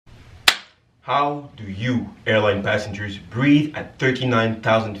How do you, airline passengers, breathe at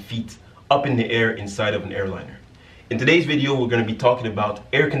 39,000 feet up in the air inside of an airliner? In today's video, we're going to be talking about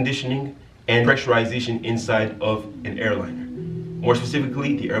air conditioning and pressurization inside of an airliner. More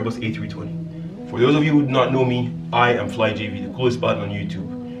specifically, the Airbus A320. For those of you who do not know me, I am FlyJV, the coolest bot on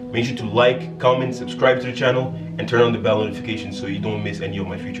YouTube. Make sure to like, comment, subscribe to the channel, and turn on the bell notification so you don't miss any of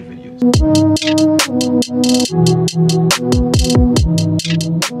my future videos.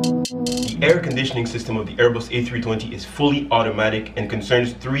 The air conditioning system of the Airbus A320 is fully automatic and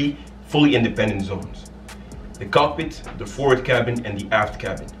concerns three fully independent zones: the cockpit, the forward cabin, and the aft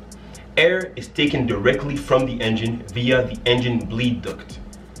cabin. Air is taken directly from the engine via the engine bleed duct.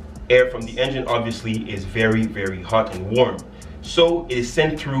 Air from the engine obviously is very, very hot and warm, so it is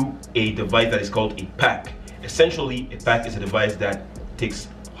sent through a device that is called a pack. Essentially, a pack is a device that takes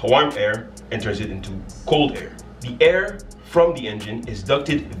warm air and turns it into cold air. The air from the engine is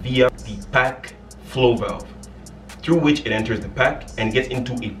ducted via the pack flow valve, through which it enters the pack and gets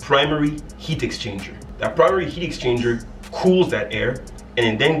into a primary heat exchanger. That primary heat exchanger cools that air, and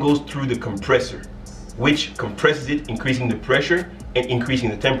it then goes through the compressor, which compresses it, increasing the pressure and increasing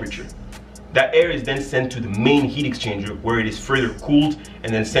the temperature. That air is then sent to the main heat exchanger, where it is further cooled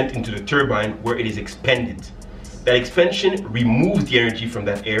and then sent into the turbine, where it is expended. That expansion removes the energy from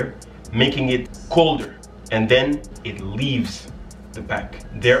that air, making it colder, and then it leaves the pack.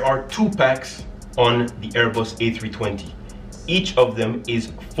 There are two packs on the Airbus A320. Each of them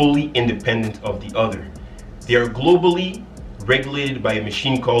is fully independent of the other. They are globally regulated by a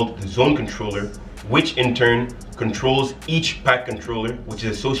machine called the zone controller, which in turn controls each pack controller, which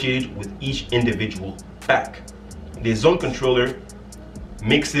is associated with each individual pack. The zone controller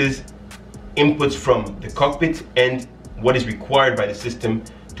mixes inputs from the cockpit and what is required by the system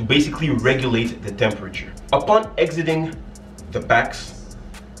to basically regulate the temperature. Upon exiting the packs,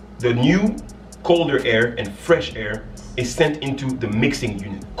 the new colder air and fresh air is sent into the mixing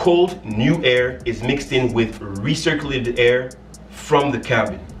unit. Cold new air is mixed in with recirculated air from the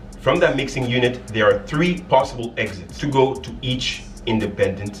cabin. From that mixing unit, there are three possible exits to go to each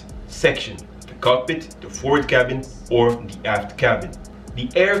independent section: the cockpit, the forward cabin, or the aft cabin. The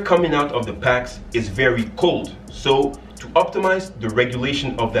air coming out of the packs is very cold, so to optimize the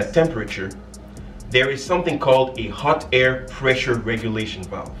regulation of that temperature, there is something called a hot air pressure regulation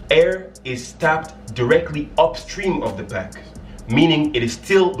valve. Air is tapped directly upstream of the pack, meaning it is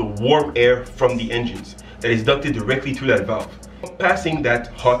still the warm air from the engines that is ducted directly through that valve. Passing that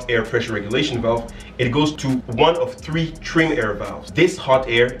hot air pressure regulation valve, it goes to one of three trim air valves. This hot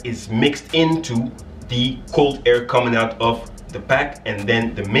air is mixed into the cold air coming out of the pack and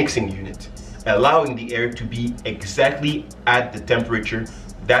then the mixing unit, allowing the air to be exactly at the temperature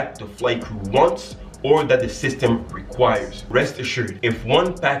that the flight crew wants or that the system requires. Rest assured, if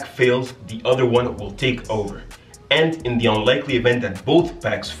one pack fails, the other one will take over. And in the unlikely event that both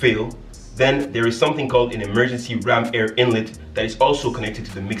packs fail, then there is something called an emergency ram air inlet that is also connected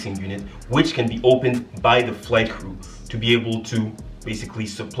to the mixing unit, which can be opened by the flight crew to be able to basically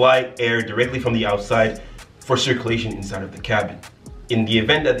supply air directly from the outside for circulation inside of the cabin. In the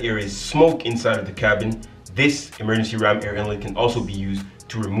event that there is smoke inside of the cabin, this emergency ram air inlet can also be used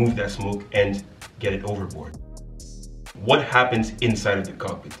to remove that smoke and get it overboard. What happens inside of the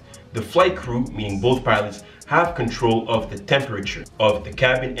cockpit? The flight crew, meaning both pilots, have control of the temperature of the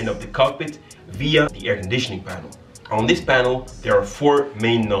cabin and of the cockpit via the air conditioning panel. On this panel, there are four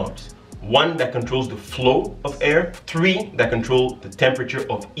main knobs. One that controls the flow of air, three that control the temperature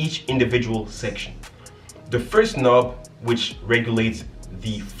of each individual section. The first knob, which regulates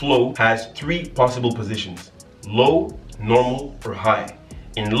the flow, has three possible positions: low, normal, or high.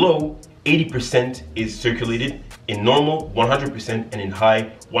 In low, 80% is circulated, in normal 100%, and in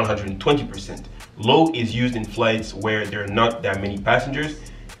high 120%. Low is used in flights where there are not that many passengers.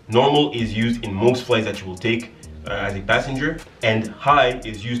 Normal is used in most flights that you will take as a passenger, and high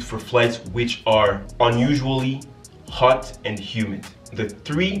is used for flights which are unusually hot and humid. The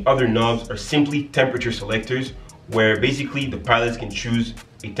three other knobs are simply temperature selectors, where basically the pilots can choose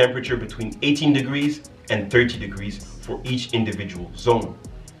a temperature between 18 degrees and 30 degrees for each individual zone.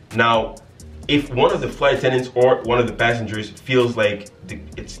 Now, if one of the flight attendants or one of the passengers feels like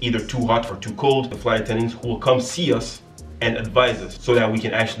it's either too hot or too cold, the flight attendants will come see us and advise us so that we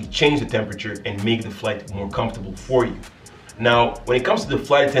can actually change the temperature and make the flight more comfortable for you. Now, when it comes to the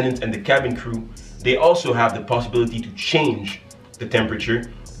flight attendants and the cabin crew, they also have the possibility to change the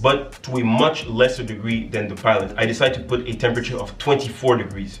temperature, but to a much lesser degree than the pilot. I decided to put a temperature of 24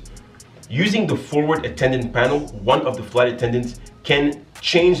 degrees. Using the forward attendant panel, one of the flight attendants can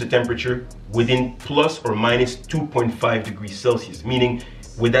change the temperature within plus or minus 2.5 degrees Celsius, meaning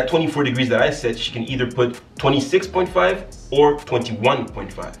With that 24 degrees that I set, she can either put 26.5 or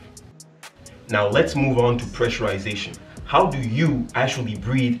 21.5. Now let's move on to pressurization. How do you actually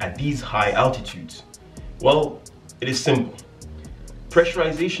breathe at these high altitudes? Well, it is simple.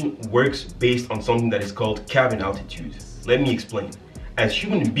 Pressurization works based on something that is called cabin altitude. Let me explain. As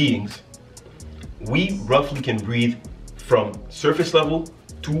human beings, we roughly can breathe from surface level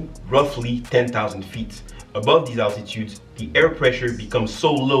to roughly 10,000 feet. Above these altitudes, the air pressure becomes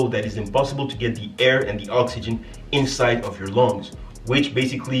so low that it's impossible to get the air and the oxygen inside of your lungs, which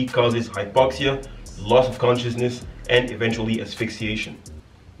basically causes hypoxia, loss of consciousness, and eventually asphyxiation,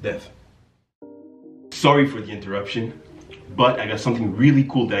 death. Sorry for the interruption, but I got something really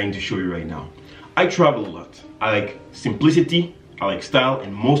cool that I need to show you right now. I travel a lot. I like simplicity, I like style,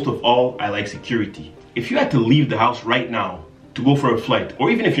 and most of all, I like security. If you had to leave the house right now to go for a flight, or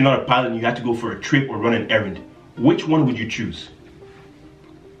even if you're not a pilot and you had to go for a trip or run an errand, which one would you choose?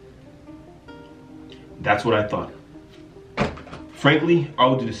 That's what I thought. Frankly, I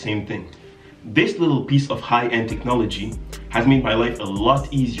would do the same thing. This little piece of high-end technology has made my life a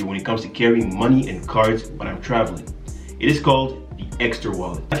lot easier when it comes to carrying money and cards when I'm traveling. It is called the Extra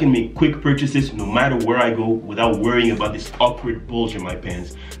Wallet. I can make quick purchases no matter where I go without worrying about this awkward bulge in my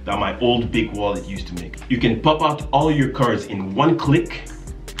pants that my old big wallet used to make. You can pop out all your cards in one click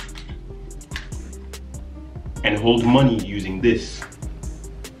and hold money using this.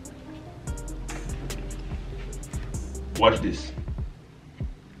 Watch this.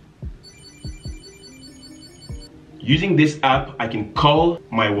 Using this app, I can call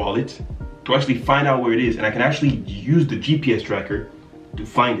my wallet to actually find out where it is, and I can actually use the GPS tracker to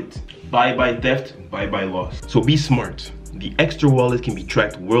find it. Bye-bye theft, bye-bye loss. So be smart. The Extra Wallet can be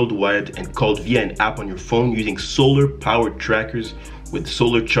tracked worldwide and called via an app on your phone using solar-powered trackers with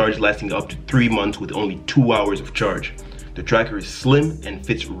solar charge lasting up to 3 months with only 2 hours of charge. The tracker is slim and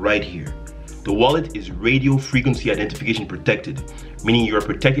fits right here. The wallet is radio frequency identification protected, meaning you are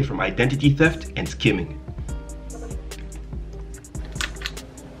protected from identity theft and skimming.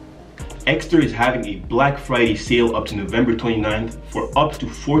 Extra is having a Black Friday sale up to November 29th for up to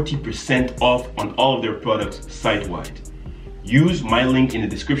 40% off on all of their products site-wide. Use my link in the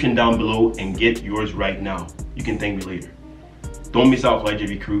description down below and get yours right now. You can thank me later. Don't miss out,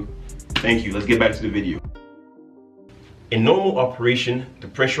 FlyJVCrew. Thank you. Let's get back to the video. In normal operation, the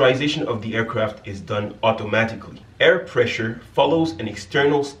pressurization of the aircraft is done automatically. Air pressure follows an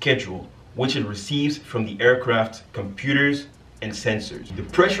external schedule which it receives from the aircraft's computers and sensors. The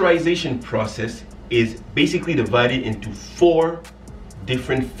pressurization process is basically divided into 4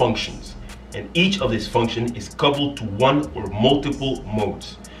 different functions, and each of these functions is coupled to one or multiple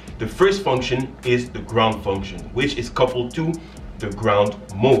modes. The first function is the ground function, which is coupled to the ground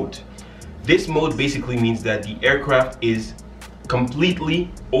mode. This mode basically means that the aircraft is completely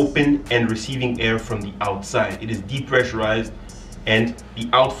open and receiving air from the outside. It is depressurized, and the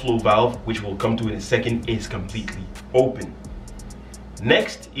outflow valve, which we'll come to in a second, is completely open.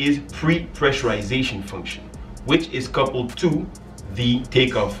 Next is pre-pressurization function, which is coupled to the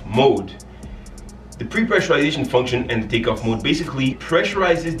takeoff mode. The pre-pressurization function and the takeoff mode basically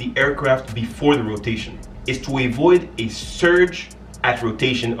pressurizes the aircraft before the rotation. It's to avoid a surge at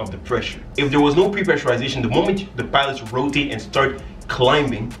rotation of the pressure. If there was no pre-pressurization, the moment the pilots rotate and start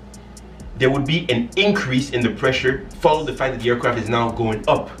climbing, there would be an increase in the pressure, followed the fact that the aircraft is now going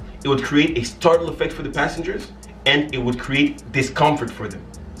up. It would create a startle effect for the passengers, and it would create discomfort for them.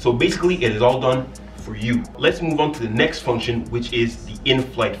 So basically, it is all done for you. Let's move on to the next function, which is the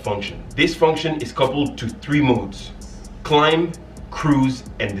in-flight function. This function is coupled to 3 modes: climb, cruise,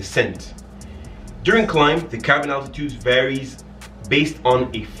 and descent. During climb, the cabin altitude varies based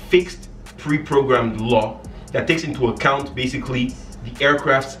on a fixed pre-programmed law that takes into account basically the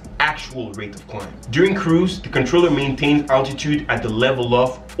aircraft's actual rate of climb. During cruise, the controller maintains altitude at the level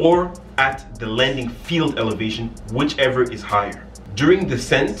of or at the landing field elevation, whichever is higher. During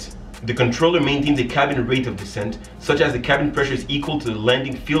descent, the controller maintains a cabin rate of descent, such as the cabin pressure is equal to the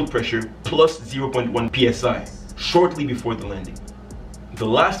landing field pressure plus 0.1 psi, shortly before the landing. The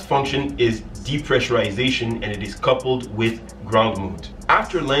last function is depressurization, and it is coupled with ground mode.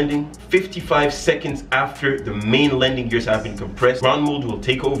 After landing, 55 seconds after the main landing gears have been compressed, ground mode will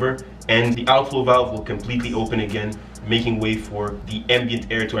take over and the outflow valve will completely open again, making way for the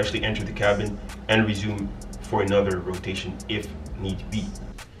ambient air to actually enter the cabin and resume for another rotation if need be.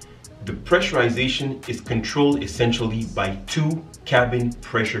 The pressurization is controlled essentially by 2 cabin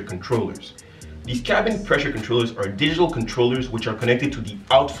pressure controllers. These cabin pressure controllers are digital controllers which are connected to the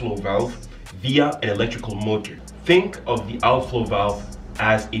outflow valve via an electrical motor. Think of the outflow valve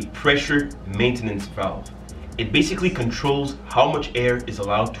as a pressure maintenance valve. It basically controls how much air is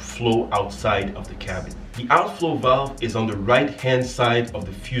allowed to flow outside of the cabin. The outflow valve is on the right-hand side of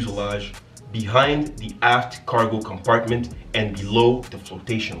the fuselage, behind the aft cargo compartment and below the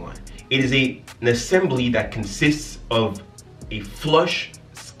flotation line. It is an assembly that consists of a flush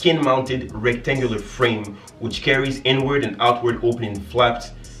skin-mounted rectangular frame which carries inward and outward opening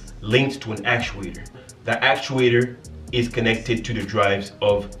flaps linked to an actuator. The actuator is connected to the drives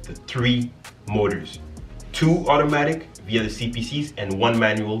of the 3 motors. 2 automatic via the CPCs and 1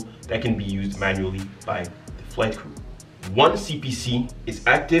 manual that can be used manually by the flight crew. 1 CPC is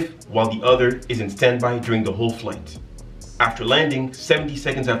active while the other is in standby during the whole flight. After landing, 70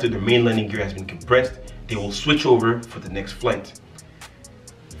 seconds after the main landing gear has been compressed, they will switch over for the next flight.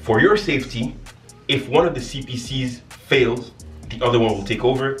 For your safety, if one of the CPCs fails, the other one will take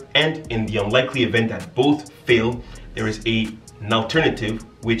over, and in the unlikely event that both fail, there is an alternative,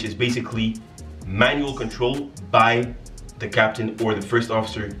 which is basically manual control by the captain or the first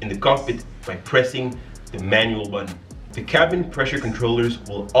officer in the cockpit by pressing the manual button. The cabin pressure controllers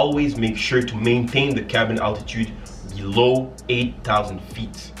will always make sure to maintain the cabin altitude below 8,000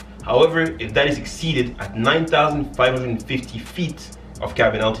 feet. However, if that is exceeded at 9,550 feet of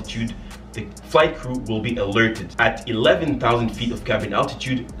cabin altitude, the flight crew will be alerted. At 11,000 feet of cabin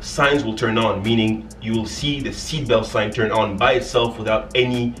altitude, signs will turn on, meaning you will see the seatbelt sign turn on by itself without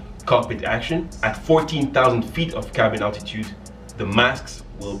any cockpit action. At 14,000 feet of cabin altitude, the masks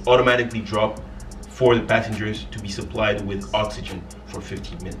will automatically drop for the passengers to be supplied with oxygen for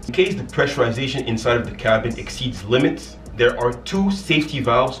 15 minutes. In case the pressurization inside of the cabin exceeds limits, there are 2 safety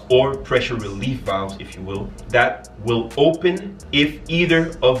valves, or pressure relief valves if you will, that will open if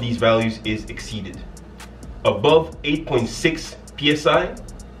either of these values is exceeded. Above 8.6 psi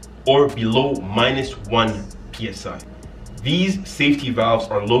or below -1 psi. These safety valves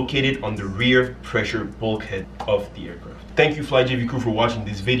are located on the rear pressure bulkhead of the aircraft. Thank you FlyJVCrew for watching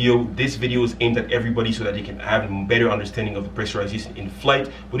this video. This video is aimed at everybody so that they can have a better understanding of the pressurization in flight.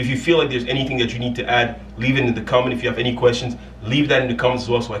 But if you feel like there's anything that you need to add, leave it in the comment. If you have any questions, leave that in the comments as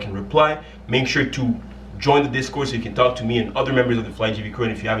well so I can reply. Make sure to join the Discord so you can talk to me and other members of the FlyJVCrew.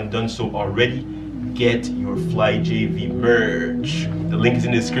 And if you haven't done so already, get your FlyJV merch. The link is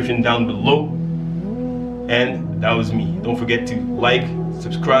in the description down below. And that was me. Don't forget to like,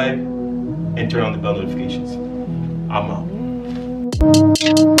 subscribe, and turn on the bell notifications. I'm out.